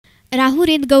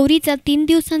राहुरीत गौरीचा 3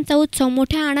 दिवसांचा उत्सव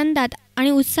मोठ्या आनंदात आणि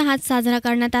उत्साहात साजरा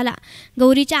करण्यात आला।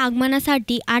 गौरीच्या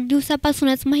आगमनासाठी 8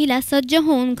 दिवसापासूनच महिला सज्ज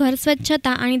होऊन घर स्वच्छता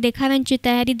आणि देखाव्यांची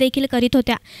तयारी देखील करीत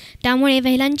होत्या। त्यामुळे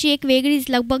महिलांची एक वेगळीच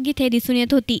लगबग इथे दिसून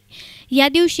येत होती। या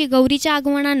दिवशी गौरीच्या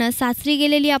आगमनानं सासरी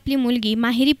गेलेली आपली मुलगी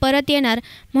माहेरी परत येणार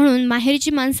म्हणून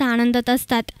माहेरची माणसं आनंदात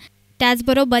असतात।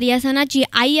 त्याचबरोबर या सणाची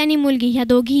आई आणि मुलगी ह्या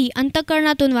दोघीही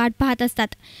अंतःकरणातून वाट पाहत असतात।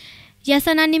 या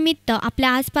सणानिमित्त आपल्या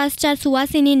आसपासच्या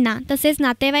सुवासिनींना तसेच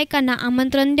नातेवाईकांना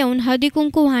आमंत्रण देऊन हळदी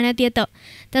कुंकू वाहण्यात येतं।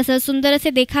 तसंच सुंदर असे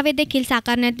देखावे देखील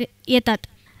साकारण्यात येतात।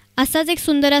 असाच एक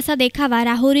सुंदर असा देखावा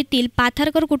राहुरीतील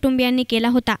पाथरकर कुटुंबियांनी केला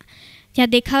होता। या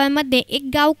देखाव्यामध्ये एक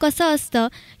गाव कसं असतं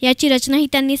याची रचनाही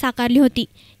त्यांनी साकारली होती।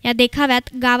 या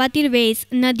देखाव्यात गावातील वेस,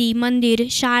 नदी, मंदिर,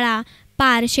 शाळा,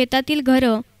 पार, शेतातील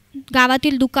घरं,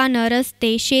 गावातील दुकानं,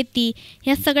 रस्ते, शेती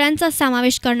या सगळ्यांचा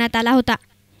समावेश करण्यात आला होता।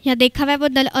 या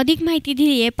देखाव्याबद्दल अधिक माहिती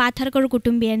दिली आहे पाथरकर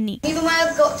कुटुंबियांनी। मी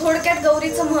तुम्हाला थोडक्यात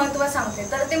गौरीचं महत्त्व सांगते।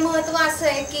 तर ते महत्त्व असं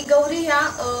आहे की गौरी ह्या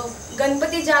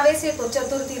गणपती ज्यावेळेस येतो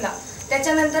चतुर्थीला,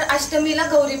 त्याच्यानंतर अष्टमीला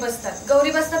गौरी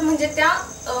बसतात म्हणजे त्या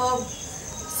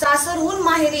सासरहून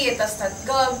माहेरी येत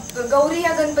असतात। गौरी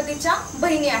ह्या गणपतीच्या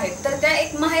बहिणी आहेत, तर त्या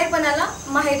एक माहेरपणाला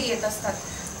माहेरी येत असतात।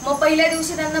 मग पहिल्या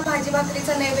दिवशी त्यांना भाजी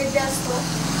भाकरीचा नैवेद्य असतो।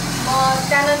 मग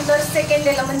त्यानंतर सेकंड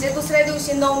डेला म्हणजे दुसऱ्या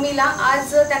दिवशी नवमीला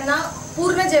आज त्यांना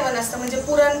पूर्ण जेवण असतं, म्हणजे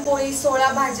पुरणपोळी, 16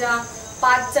 भाज्या,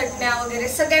 5 चटण्या वगैरे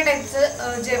सगळ्या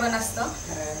टाईपचं जेवण असतं।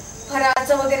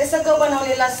 फराळाचं वगैरे सगळं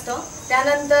बनवलेलं असतं।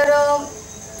 त्यानंतर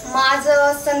मग आज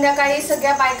संध्याकाळी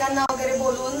सगळ्या बायकांना वगैरे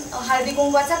बोलवून हळदी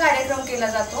कुंकवाचा कार्यक्रम केला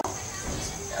जातो।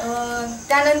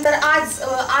 त्यानंतर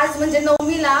आज म्हणजे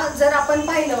नवमीला जर आपण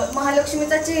पाहिलं,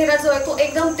 महालक्ष्मीचा चेहरा जो आहे तो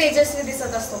एकदम तेजस्वी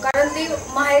दिसत असतो, कारण ती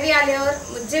माहेरी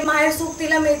आल्यावर जे माहेर सुख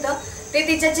तिला मिळतं ते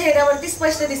तिच्या चेहऱ्यावरती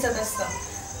स्पष्ट दिसत असतं।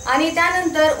 आणि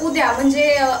त्यानंतर उद्या म्हणजे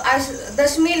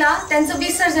दशमीला त्यांचं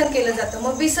विसर्जन केलं जातं।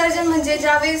 मग विसर्जन म्हणजे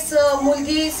ज्यावेळेस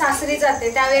मुलगी सासरी जाते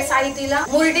त्यावेळेस आई तिला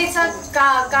मुरडीचा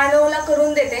कानवला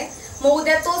करून देते। मग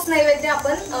उद्या तोच नैवेद्य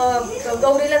आपण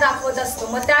गौरीला दाखवत असतो।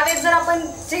 मग त्यावेळेस जर आपण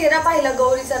चेहरा पाहिला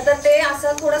गौरीचा तर ते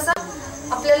असं थोडासा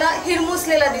आपल्याला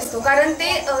हिरमुसलेला दिसतो, कारण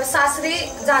ते सासरी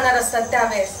जाणार असतात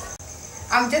त्यावेळेस।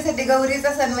 आमच्यासाठी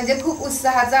गौरीचा सण म्हणजे खूप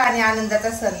उत्साहाचा आणि आनंदाचा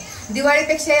सण।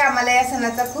 दिवाळीपेक्षाही आम्हाला या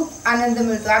सणाचा खूप आनंद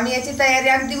मिळतो। आम्ही याची तयारी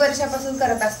अगदी वर्षापासून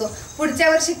करत असतो। पुढच्या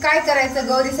वर्षी काय करायचं,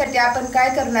 गौरीसाठी आपण काय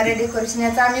करणार आहे डेकोरेशन,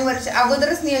 याचं आम्ही वर्ष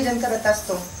अगोदरच नियोजन करत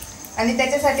असतो आणि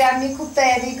त्याच्यासाठी आम्ही खूप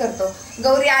तयारी करतो।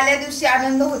 गौरी आल्या दिवशी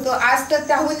आनंद होतो, आज तर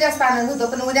त्याहून जास्त आनंद होतो,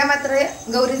 पण उद्या मात्र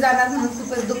गौरी जाणार म्हणून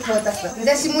खूपच दुःख होत असतं।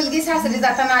 जशी मुलगी सासरी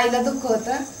जाताना आईला दुःख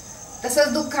होतं तसंच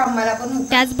दुःख आम्हाला पण होतं।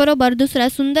 त्याचबरोबर दुसरा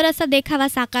सुंदर असा देखावा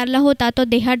साकारला होता तो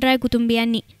देहाड्राय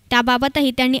कुटुंबियांनी।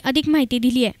 त्याबाबतही त्यांनी अधिक माहिती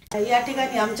दिली आहे। या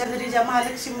ठिकाणी आमच्या घरी ज्या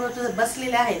महालक्ष्मी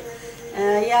बसलेल्या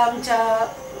आहेत या आमच्या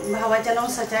भावाच्या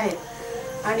नवसाच्या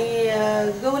आहेत आणि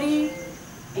गौरी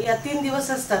या 3 दिवस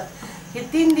असतात। हे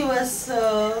 3 दिवस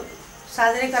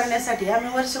साजरे करण्यासाठी आम्ही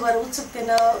वर्षभर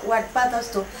उत्सुकतेनं वाट पाहत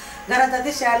असतो। घरात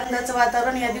अतिशय आनंदाचं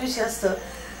वातावरण या दिवशी असतं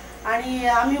आणि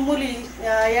आम्ही मुली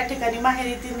या ठिकाणी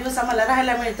माहेरी 3 दिवस आम्हाला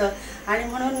राहायला मिळतं आणि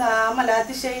म्हणून आम्हाला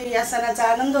अतिशय या सणाचा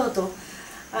आनंद होतो।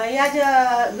 या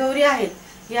ज्या गौरी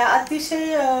आहेत या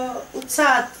अतिशय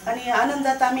उत्साहात आणि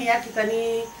आनंदात आम्ही या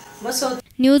ठिकाणी बसवतो।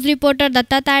 News reporter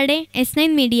Datta Tarde, S9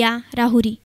 media, Rahuri.